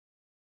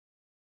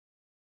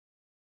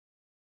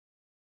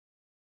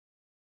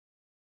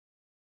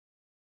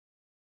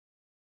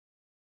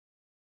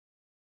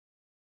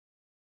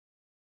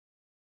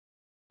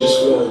Just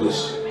feel this.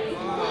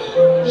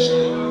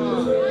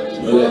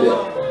 You like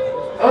that?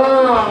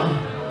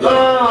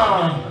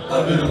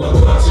 I've been in my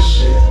class of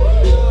shit.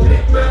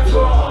 Big man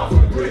for half a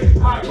brick.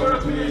 I run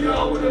up in the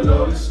yard with a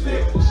load of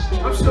sticks.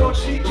 I'm so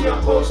cheeky, I'm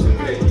supposed to be.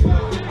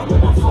 I'm on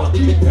my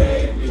fucking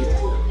pay me.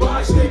 But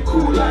I stay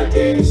cool like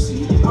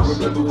AC. I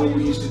remember when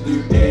we used to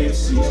do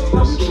AMC.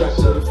 Now we trap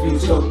till the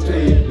fiends don't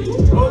pay me.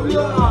 Oh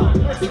Lord.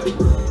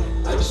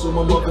 I just want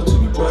my mother to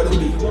be proud of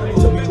me.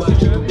 Tell me why I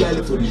keep a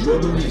ballot for these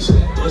reveries.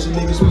 Bunch of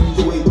niggas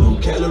lose weight, no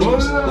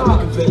calories. I'm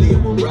Machiavelli,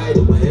 I'm a ride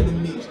on my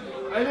enemies.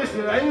 Hey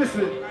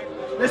listen.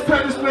 Let's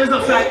turn this place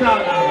upside down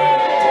now.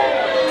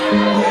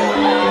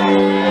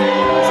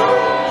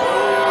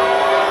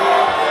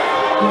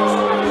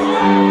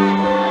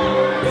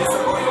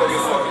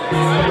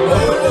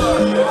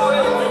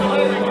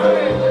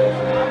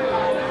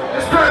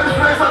 Let's turn this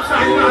place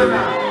upside down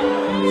now.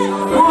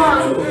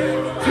 1,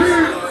 2,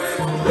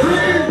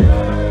 3.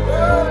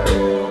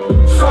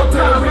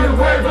 Sometimes we the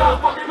wave out,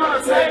 fucking gonna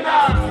take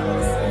now.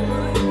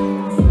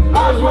 I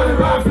was running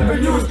around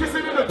flipping, you was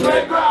kissing in the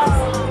playground.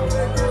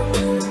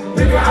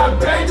 Nigga, I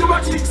banged to my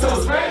cheeks, so I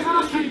was raised in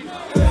the street.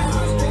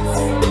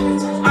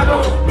 I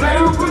don't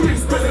blame the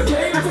police, but the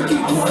game is to keep.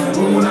 I'm on the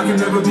moon, I can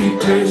never be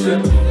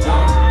patient.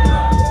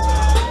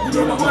 You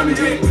know my money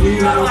ain't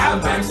clean, I don't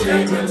have bank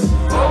statements.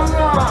 Oh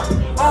no,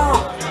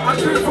 I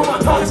trip for my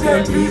thoughts,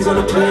 getting peas on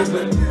the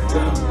pavement.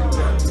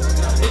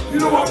 You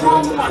know I'm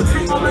wrong with my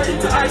team, I'm ready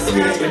to ice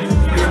skating.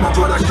 Me and my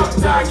brother shot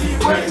down, keep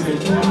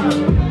waving.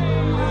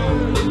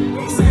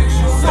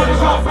 So the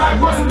hot bag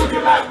wasn't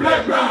looking like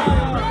black brown.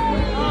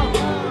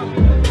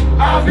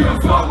 I'll be a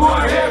fuck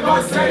boy here,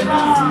 but say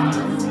nah.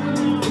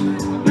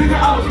 Nigga,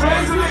 I was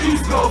raised in the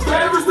East, no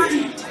favorites to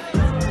eat.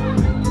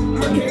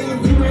 I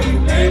can't be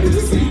able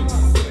to see.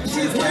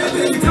 Shit's weird,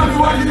 they tell me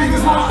why you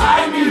niggas wanna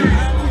eye me.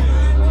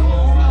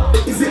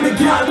 Is it the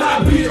guy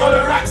that beat or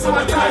the racks on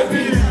my tie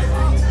beat?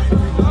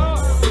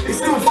 It's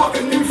still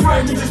fucking new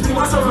friend, you just be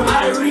myself and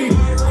Irene.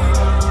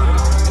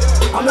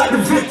 I'm like the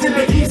Vic in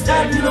the East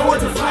End, you know what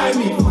to find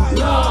me.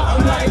 No,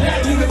 I'm like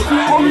that nigga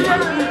find me.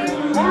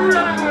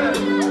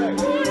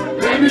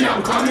 Baby,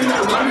 I'm coming,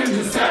 I'm running,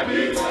 just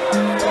happy.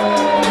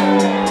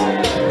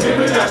 Give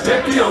me that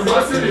Becky, I'm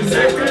busting in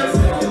seconds.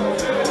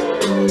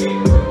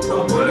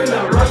 I'm pulling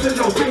that Russian,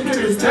 your finger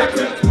is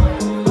decking.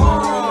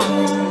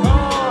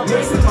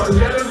 Mason, my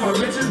jealous, my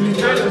bitches be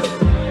jealous.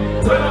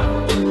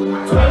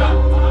 Turn up,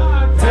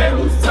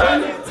 tables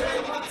turning.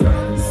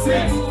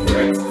 6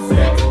 bricks,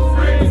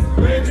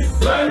 ready,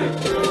 burning.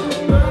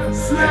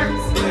 Slick,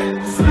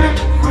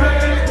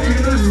 ready, you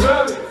just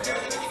rub it.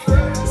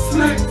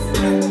 Slick,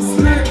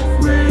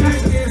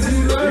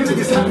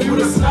 happy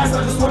with a slice, I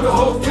just want the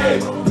whole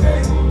cake.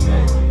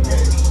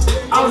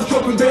 I was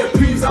dropping bad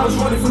peas, I was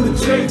running from the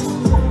chase.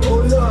 Oh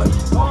Lord,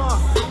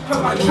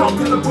 I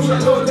jumped in the bush, I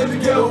Lord, let me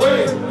get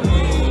away.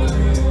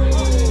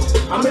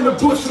 I'm in the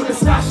bush with a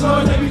stash,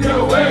 Lord, let me get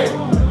away.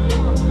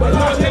 But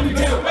Lord, let me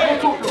get away.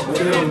 But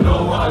they don't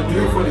know what I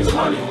do for this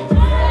money.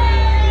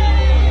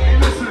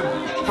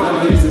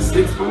 Trying to use a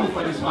 6 spoon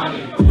for this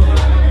money.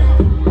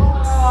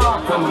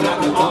 Coming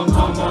out the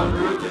tom-tom on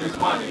route to this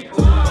money.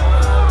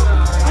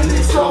 And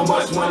there's so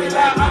much money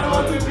that I don't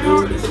want to do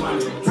with this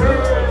money.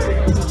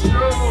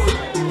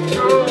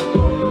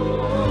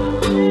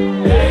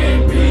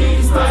 A&P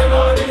style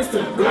on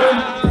Instagram.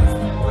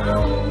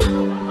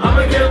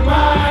 I'ma get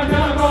mine,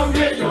 then I'm gonna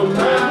get your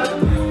man.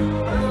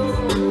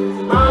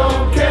 I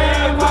don't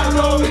care about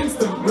no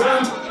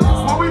Instagram.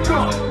 What we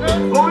got? I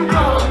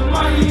got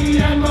money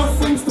and no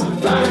things to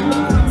bang.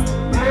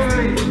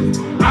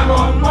 I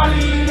got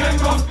money and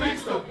no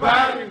things to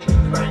bang.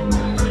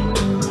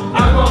 I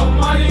got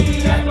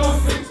money and no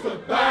things to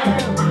bang.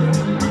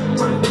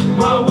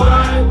 My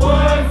white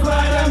boy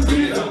fly and be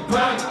the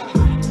bang.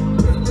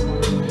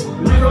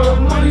 We got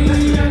money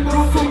and no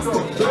things to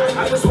bang. I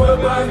just wanna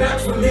buy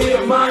next for me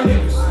and my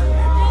niggas.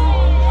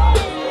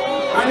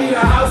 I need a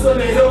house on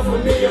the hill for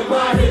me and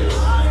my niggas.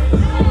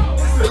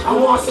 I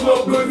want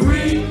smoke good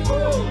weed.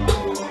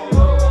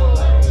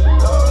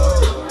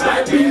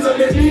 Like bees on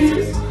your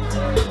knees.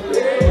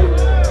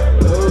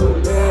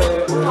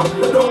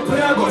 But don't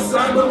play, I got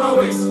sign on my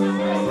waist.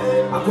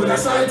 I put that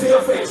sign to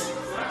your face.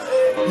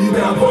 You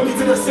better pull me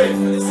to the safe.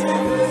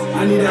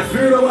 I need that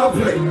fear on my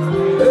plate.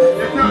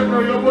 If you don't know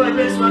your boy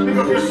Baseman, pick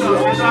up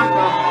yourself.